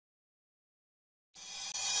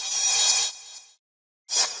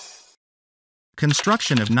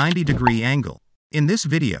Construction of 90-degree angle. In this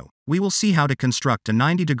video, we will see how to construct a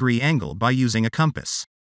 90-degree angle by using a compass.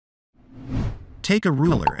 Take a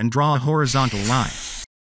ruler and draw a horizontal line,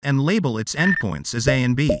 and label its endpoints as A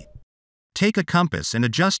and B. Take a compass and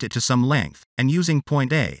adjust it to some length, and using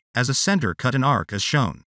point A as a center, cut an arc as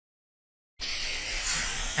shown.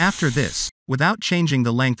 After this, without changing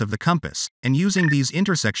the length of the compass, and using these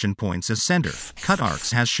intersection points as center, cut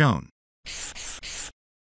arcs as shown.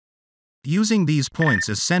 Using these points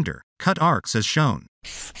as center, cut arcs as shown.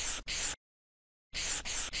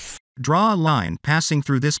 Draw a line passing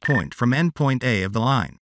through this point from endpoint A of the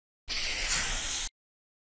line.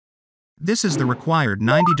 This is the required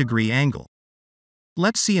 90-degree angle.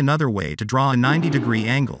 Let's see another way to draw a 90-degree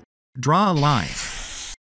angle. Draw a line,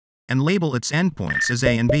 and label its endpoints as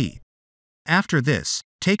A and B. After this,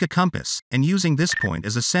 take a compass, and using this point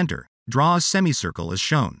as a center, draw a semicircle as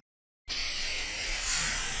shown.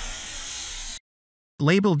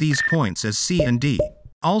 Label these points as C and D.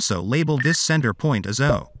 Also label this center point as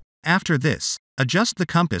O. After this, adjust the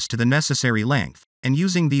compass to the necessary length, and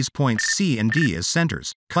using these points C and D as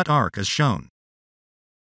centers, cut arc as shown.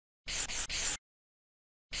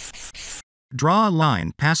 Draw a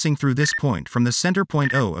line passing through this point from the center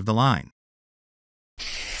point O of the line.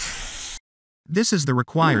 This is the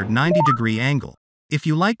required 90-degree angle. If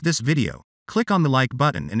you like this video, click on the like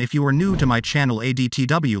button, and if you are new to my channel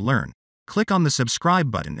ADTW Learn, click on the subscribe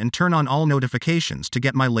button and turn on all notifications to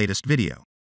get my latest video.